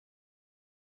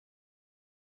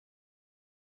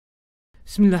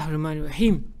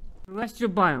Bismillahirrahmanirrahim.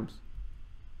 Terrestrial biomes.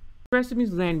 Terrestrial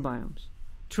means land biomes.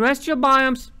 Terrestrial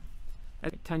biomes,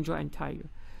 Tundra and Taiga.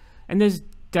 And there's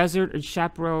desert and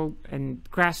chaparral and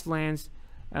grasslands,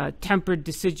 temperate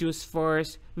deciduous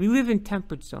forests. We live in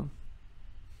temperate zone.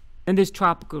 And there's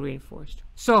tropical rainforest.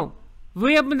 So,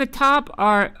 way up in the top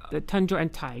are the Tundra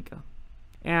and Taiga.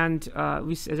 And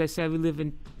as I said, we live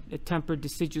in a temperate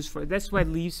deciduous forest. That's why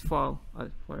leaves fall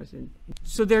for us.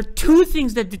 So there are two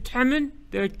things that determine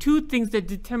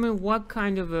what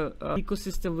kind of a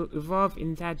ecosystem will evolve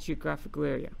in that geographical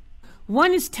area.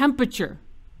 One is temperature.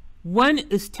 The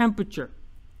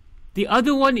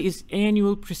other one is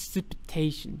annual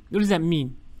precipitation. What does that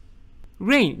mean?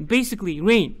 Rain, basically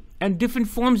rain, and different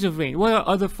forms of rain. What are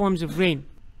other forms of rain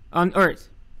on Earth?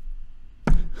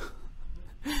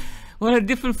 What are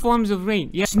different forms of rain?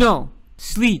 Yeah. Snow,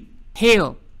 sleet,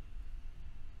 hail.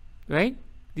 Right?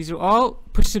 These are all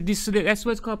so that's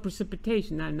what's called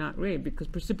precipitation, not rain, because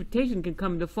precipitation can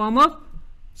come in the form of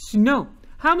snow.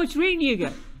 How much rain do you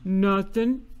get?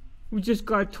 Nothing. We just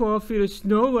got 12 feet of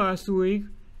snow last week.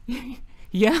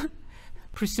 Yeah?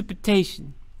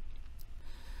 Precipitation.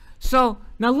 So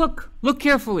now look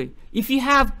carefully. If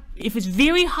it's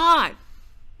very hot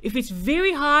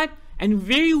and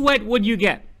very wet, what do you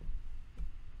get?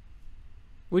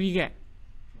 What do you get?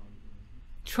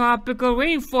 Tropical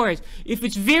rainforest. If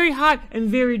it's very hot and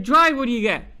very dry, what do you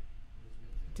get?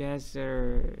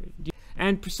 Desert.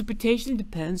 And precipitation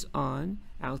depends on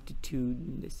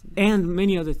altitude and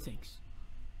many other things.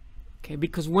 Okay,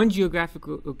 because one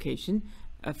geographical location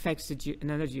affects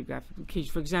another geographical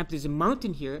location. For example, there's a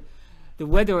mountain here. The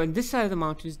weather on this side of the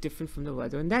mountain is different from the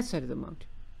weather on that side of the mountain.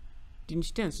 Do you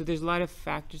understand? So there's a lot of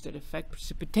factors that affect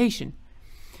precipitation.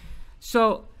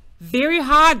 So very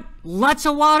hot, lots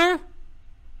of water,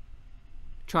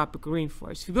 tropical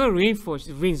rainforest. If you go to rainforest,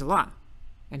 it rains a lot.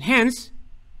 And hence,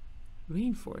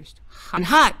 rainforest. And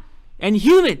hot and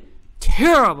humid,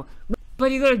 terrible.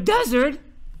 But you go to desert,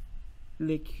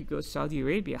 like you go to Saudi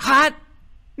Arabia, hot,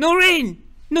 no rain,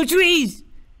 no trees.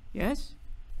 Yes?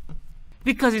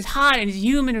 Because it's hot and it's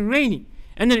humid and rainy.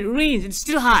 And then it rains, it's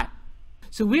still hot.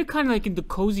 So we're kind of like in the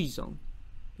cozy zone.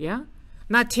 Yeah?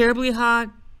 Not terribly hot.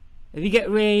 If you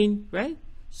get rain, right?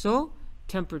 So,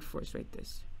 temperate forest like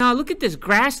this. Now look at this,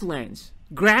 grasslands.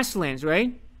 Grasslands,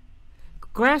 right?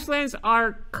 Grasslands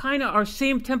are kind of our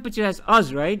same temperature as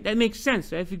us, right? That makes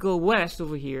sense, right? If you go west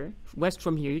over here, west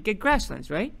from here, you get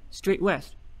grasslands, right? Straight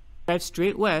west. Drive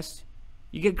straight west,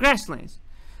 you get grasslands.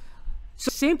 So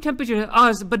same temperature as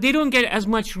us, but they don't get as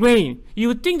much rain. You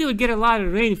would think they would get a lot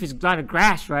of rain if it's a lot of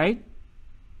grass, right?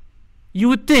 You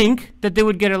would think that they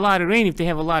would get a lot of rain if they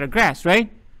have a lot of grass, right?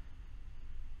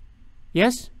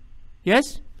 Yes?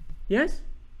 Yes? Yes?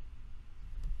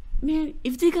 Man,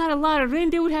 if they got a lot of rain,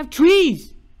 they would have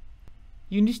trees.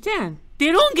 You understand? They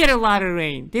don't get a lot of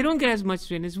rain. They don't get as much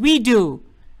rain as we do.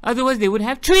 Otherwise, they would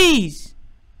have trees.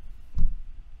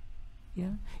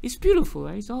 Yeah? It's beautiful,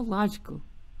 right? It's all logical.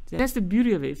 That's the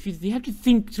beauty of it. If you have to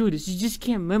think through this, you just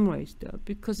can't memorize stuff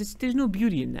because there's no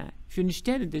beauty in that. If you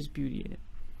understand it, there's beauty in it.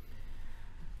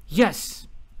 Yes.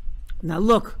 Now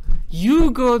look, you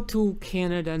go to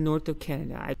Canada, north of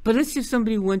Canada. But let's say if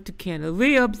somebody went to Canada,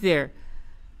 way up there.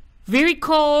 Very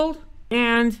cold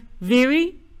and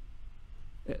a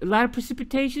lot of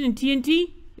precipitation in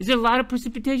TNT. Is there a lot of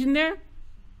precipitation there?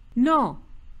 No.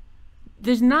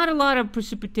 There's not a lot of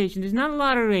precipitation. There's not a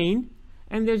lot of rain.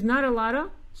 And there's not a lot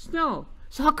of snow.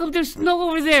 So how come there's snow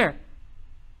over there?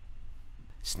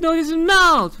 Snow doesn't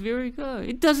melt. Very good.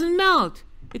 It doesn't melt.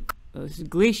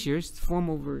 Glaciers form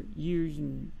over years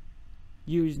and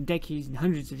decades and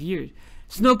hundreds of years.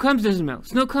 Snow comes, doesn't melt.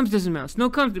 Snow comes, doesn't melt. Snow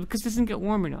comes because it doesn't get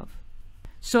warm enough.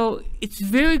 So it's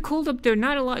very cold up there.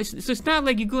 Not a lot. So it's not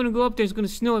like you're going to go up there. It's going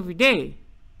to snow every day.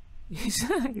 It's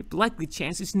not likely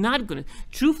chance. It's not going to.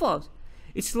 True, false.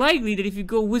 It's likely that if you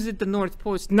go visit the North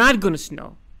Pole, it's not going to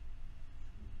snow.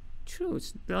 True.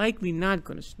 It's likely not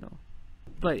going to snow,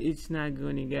 but it's not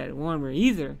going to get warmer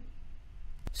either.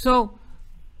 So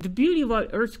the beauty about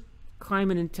Earth's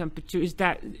climate and temperature is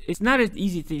that it's not as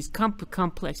easy thing. It's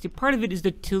complex. The part of it is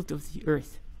the tilt of the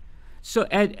Earth. So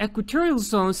at equatorial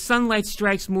zones, sunlight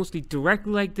strikes mostly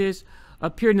directly like this.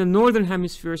 Up here in the northern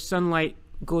hemisphere, sunlight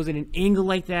goes at an angle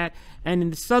like that, and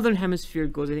in the southern hemisphere,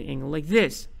 it goes at an angle like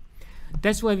this.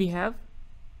 That's why we have.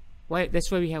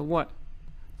 That's why we have what?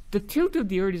 The tilt of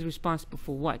the Earth is responsible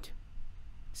for what?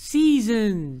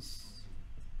 Seasons.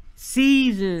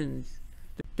 Seasons.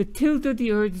 The tilt of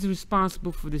the Earth is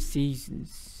responsible for the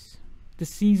seasons. The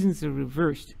seasons are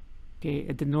reversed, okay,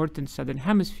 at the north and southern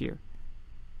hemisphere.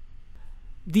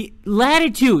 The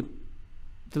latitude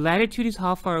The latitude is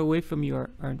how far away from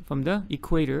from the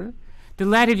equator. The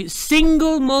latitude is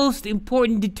single most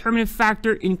important determinant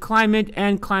factor in climate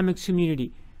and climate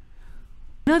community.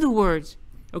 In other words,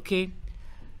 okay,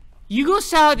 you go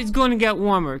south, it's going to get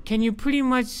warmer. Can you pretty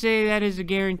much say that is a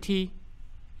guarantee?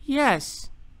 Yes.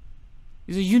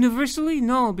 Is it universally?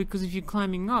 No, because if you're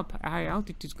climbing up, high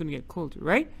altitude is going to get colder,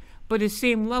 right? But the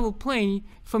same level plane,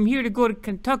 from here to go to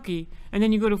Kentucky, and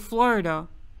then you go to Florida,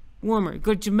 warmer.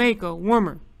 Go to Jamaica,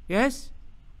 warmer. Yes?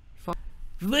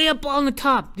 Way up on the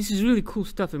top. This is really cool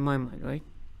stuff in my mind, right?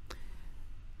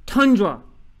 Tundra.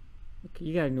 Okay,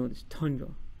 you gotta know this. Tundra.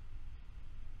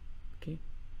 Okay?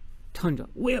 Tundra.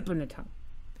 Way up on the top.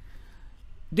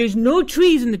 There's no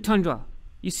trees in the tundra.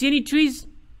 You see any trees?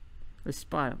 Let's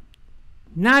spot them.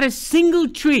 Not a single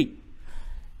tree.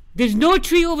 There's no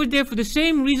tree over there for the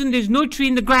same reason there's no tree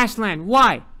in the grassland.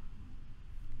 Why?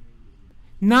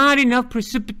 Not enough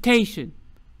precipitation.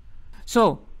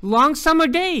 So, long summer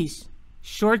days,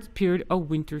 short period of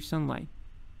winter sunlight.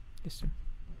 Yes, sir.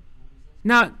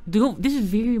 Now, this is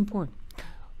very important.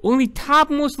 Only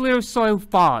topmost layer of soil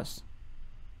thaws.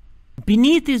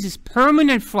 Beneath is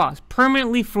permanent frost,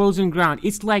 permanently frozen ground.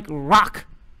 It's like rock.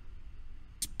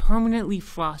 It's permanently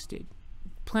frosted.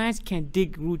 Plants can't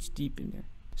dig roots deep in there.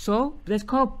 So, that's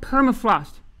called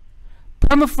permafrost.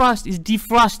 Permafrost is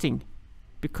defrosting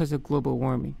because of global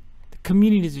warming. The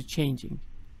communities are changing.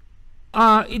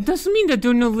 It doesn't mean that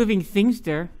there are no living things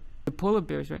there. The polar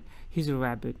bears, right? Here's a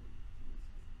rabbit.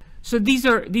 So these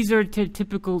are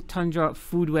typical tundra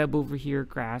food web over here,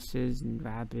 grasses and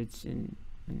rabbits and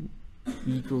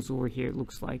eagles over here. It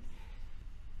looks like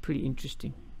pretty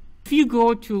interesting. If you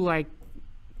go to like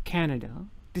Canada,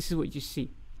 this is what you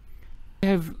see. You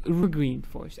have evergreen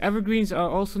forest. Evergreens are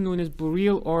also known as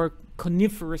boreal or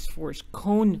coniferous forest.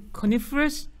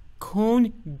 Coniferous,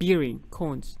 cone bearing,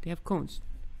 cones. They have cones.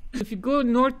 If you go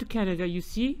north to Canada, you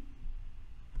see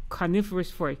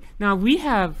coniferous forest. Now we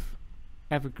have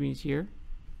evergreens here,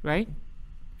 right?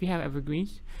 We have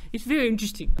evergreens. It's very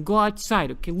interesting. Go outside,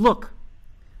 okay? Look.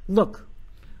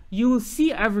 You will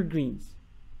see evergreens.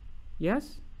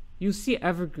 Yes? You'll see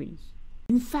evergreens.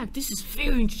 In fact, this is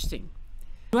very interesting.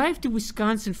 Drive to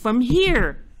Wisconsin from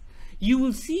here. You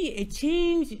will see a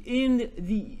change in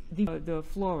the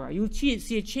flora. You will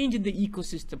see a change in the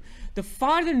ecosystem. The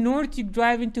farther north you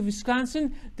drive into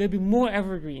Wisconsin, there'll be more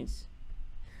evergreens.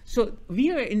 So we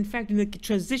are in fact in the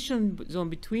transition zone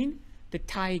between the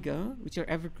taiga, which are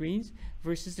evergreens,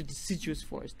 versus the deciduous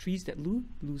forest, trees that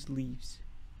lose leaves.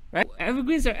 Right?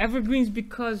 Evergreens are evergreens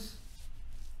because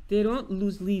they don't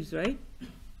lose leaves, right?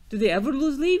 Do they ever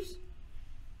lose leaves?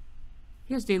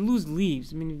 Yes, they lose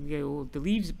leaves. I mean, the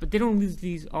leaves, but they don't lose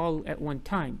leaves all at one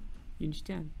time. You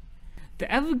understand?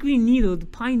 The evergreen needle, the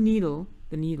pine needle,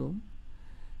 the needle,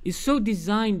 is so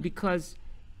designed because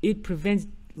it prevents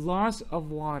loss of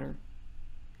water.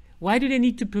 Why do they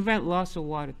need to prevent loss of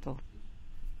water, though?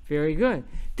 Very good.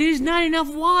 There's not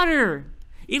enough water.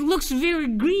 It looks very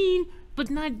green, but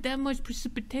not that much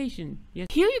precipitation. Yes.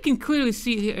 Here you can clearly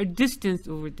see a distance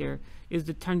over there is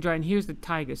the tundra, and here's the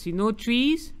taiga. See, no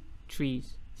trees?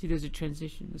 Trees. See, there's a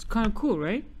transition. It's kind of cool,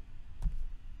 right?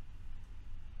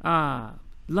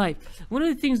 Life. One of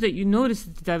the things that you notice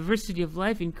is the diversity of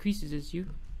life increases as you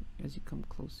come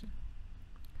closer.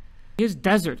 Here's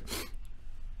desert.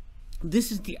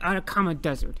 This is the Atacama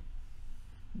Desert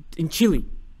in Chile.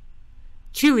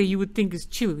 Chile, you would think is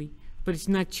chilly, but it's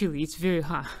not chilly. It's very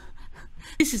hot.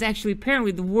 This is actually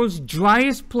apparently the world's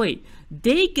driest plate.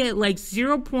 They get like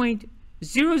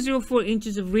 0.004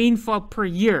 inches of rainfall per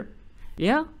year.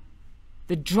 Yeah?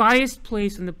 The driest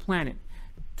place on the planet.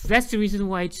 So that's the reason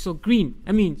why it's so green.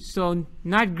 I mean, so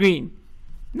not green.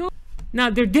 No. Now,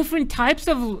 there are different types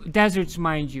of deserts,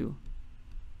 mind you.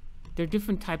 There are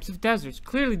different types of deserts.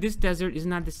 Clearly, this desert is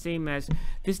not the same as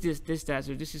this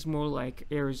desert. This is more like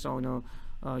Arizona,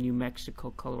 New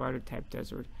Mexico, Colorado type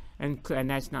desert. And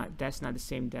that's not the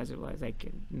same desert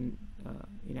like in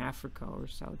Africa or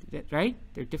South, right?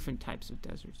 There are different types of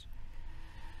deserts.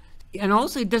 And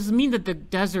also, it doesn't mean that the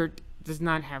desert does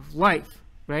not have life,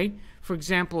 right? For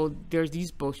example, there's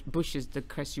these bushes, the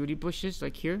crescenti bushes,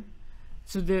 like here.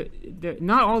 So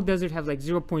not all deserts have like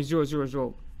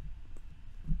 0.000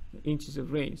 inches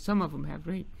of rain. Some of them have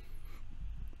rain.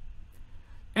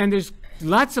 And there's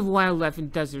lots of wildlife in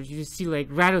deserts. You just see like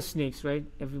rattlesnakes, right?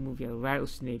 Every movie has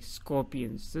rattlesnakes,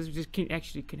 scorpions. Those just can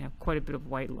have quite a bit of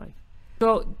wildlife.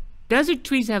 So desert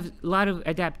trees have a lot of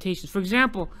adaptations. For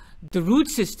example, the root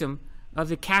system of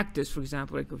the cactus, for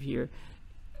example, like over here.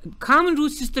 Common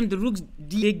root system, the roots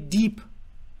dig deep,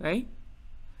 right?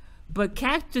 But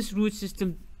cactus root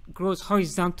system grows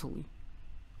horizontally,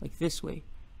 like this way.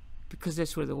 because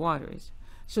that's where the water is.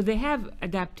 So they have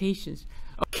adaptations.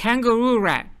 A kangaroo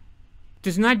rat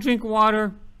does not drink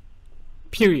water,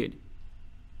 period.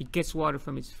 It gets water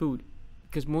from its food,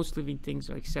 because most living things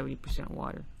are like 70%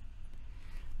 water.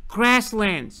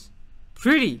 Grasslands,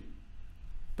 pretty,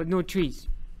 but no trees.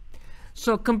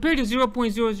 So compared to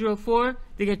 0.004,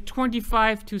 they get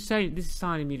 25 to 70, this is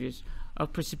centimeters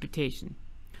of precipitation.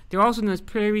 They're also known as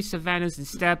prairies, savannas, and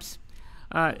steppes.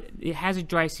 It has a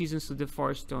dry season, so the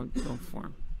forests don't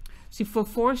form. See, for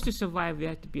forests to survive, there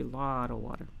have to be a lot of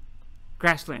water.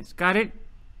 Grasslands, got it?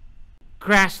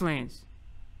 Grasslands.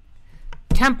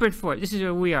 Temperate forest, this is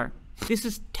where we are. This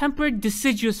is temperate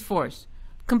deciduous forest.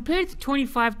 Compared to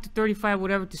 25 to 35,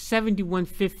 whatever, to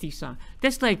 7150 some.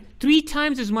 That's like 3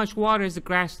 times as much water as the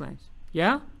grasslands.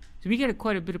 Yeah? So we get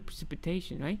quite a bit of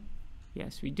precipitation, right?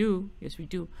 Yes, we do. Yes, we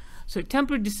do. So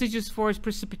temperate deciduous forest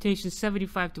precipitation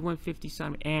 75 to 150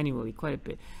 some annually, quite a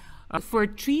bit. For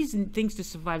trees and things to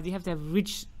survive, they have to have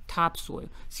rich topsoil.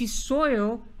 See,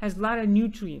 soil has a lot of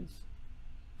nutrients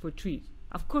for trees.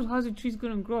 Of course, how's the trees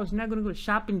going to grow? It's not going to go to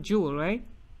Shop and Jewel, right?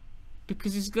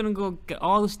 Because it's going to go get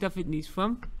all the stuff it needs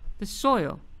from the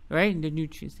soil, right? And the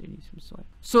nutrients that it needs from soil.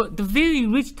 So the very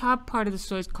rich top part of the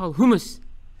soil is called humus.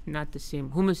 Not the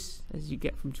same humus as you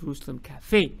get from Jerusalem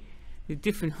Cafe. The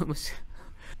different humus.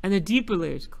 And the deeper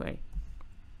layer is clay.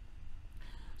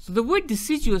 So the word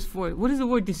deciduous forest, what does the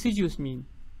word deciduous mean?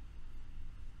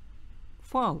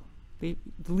 Fall. The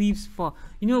leaves fall.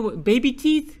 You know what? Baby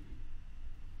teeth?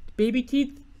 Baby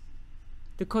teeth?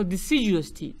 They're called deciduous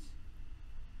teeth.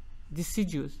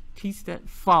 Deciduous. Teeth that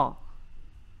fall.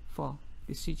 Fall.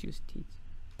 Deciduous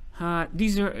teeth.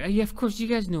 These are, yeah, of course, you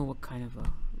guys know what kind of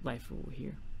life over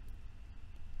here.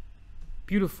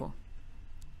 Beautiful.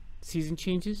 Season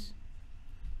changes.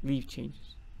 Leaf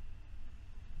changes.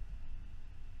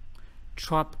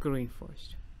 Tropical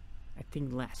rainforest. I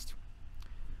think last.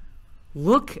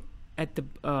 Look at the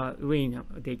rain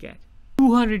they get.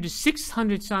 200 to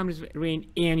 600 centimeters of rain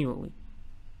annually.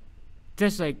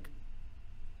 That's like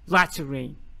lots of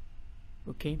rain.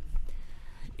 Okay?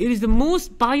 It is the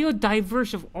most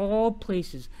biodiverse of all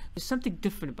places. There's something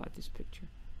different about this picture.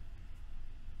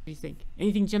 What do you think?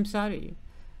 Anything jumps out at you?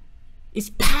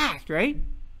 It's packed, right?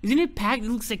 Isn't it packed? It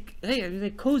looks like, hey, it's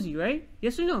like cozy, right?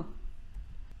 Yes or no?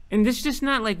 And this is just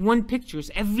not like one picture. It's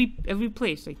every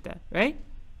place like that, right?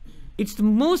 It's the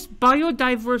most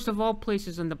biodiverse of all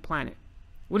places on the planet.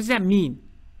 What does that mean?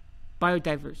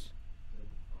 Biodiverse.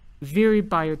 Very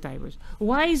biodiverse.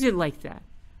 Why is it like that?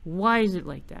 Why is it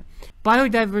like that?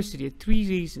 Biodiversity, 3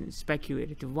 reasons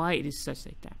speculated to why it is such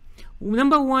like that.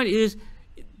 Number 1 is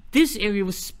this area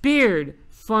was spared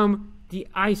from the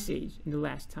Ice Age in the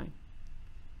last time.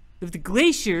 If the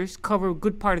glaciers cover a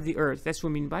good part of the Earth, that's what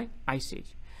I mean by Ice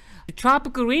Age. The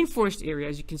tropical rainforest area,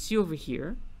 as you can see over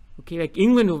here, okay, like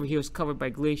England over here was covered by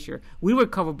glacier. We were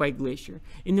covered by glacier.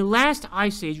 In the last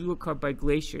Ice Age, we were covered by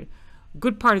glacier.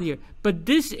 Good part of the year. But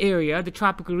this area, the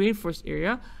tropical rainforest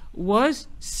area, was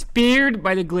spared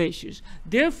by the glaciers.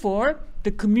 Therefore,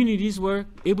 the communities were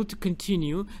able to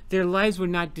continue. Their lives were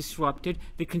not disrupted.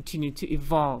 They continued to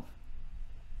evolve.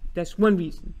 That's one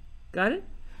reason. Got it?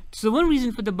 So one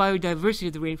reason for the biodiversity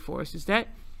of the rainforest is that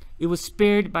it was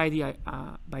spared by the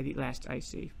last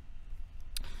ice age.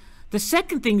 The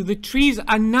second thing, the trees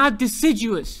are not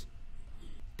deciduous.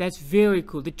 That's very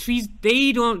cool. The trees,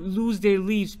 they don't lose their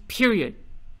leaves, period.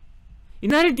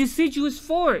 It's not a deciduous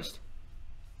forest.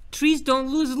 Trees don't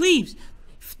lose leaves.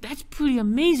 That's pretty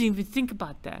amazing if you think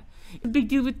about that. The big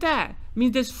deal with that. I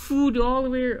mean, there's food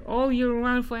all year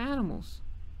round for animals.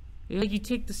 Like you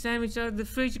take the sandwich out of the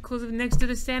fridge, you close it next to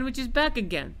the sandwich is back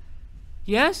again.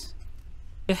 Yes?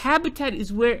 The habitat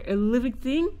is where a living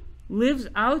thing lives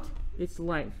out its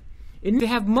life. And they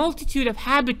have multitude of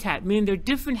habitat, meaning there are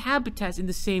different habitats in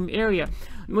the same area.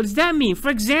 What does that mean? For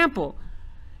example,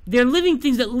 there are living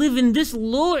things that live in this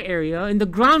lower area, in the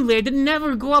ground layer, that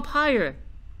never go up higher.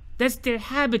 That's their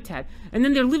habitat. And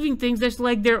then there are living things that's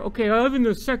like they're, okay, I live in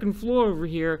the second floor over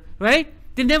here, right?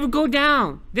 They never go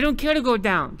down. They don't care to go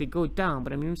down. They go down,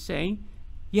 but I mean, I'm saying,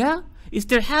 yeah? It's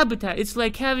their habitat. It's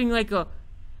like having like a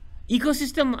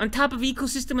ecosystem on top of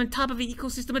ecosystem on top of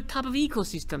ecosystem on top of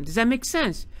ecosystem. Does that make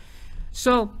sense?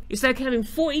 So it's like having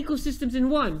 4 ecosystems in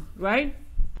one, right?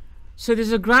 So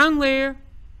there's a ground layer,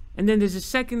 and then there's a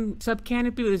second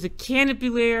subcanopy, there's a canopy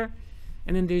layer,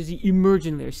 and then there's the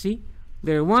emergent layer. See?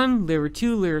 Layer 1, layer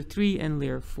 2, layer 3, and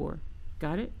layer 4.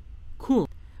 Got it? Cool.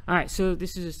 All right, so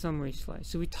this is a summary slide.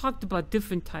 So we talked about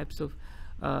different types of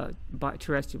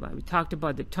terrestrial biomes. We talked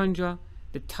about the tundra,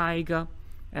 the taiga,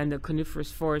 and the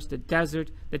coniferous forest, the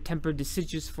desert, the temperate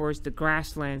deciduous forest, the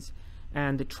grasslands,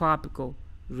 and the tropical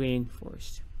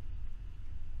rainforest.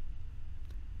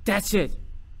 That's it.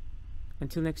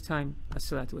 Until next time,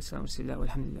 as-salatu was-salamu ala rasulillah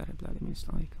walhamdulillahi rabbil alamin.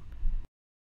 Assalamu alaikum.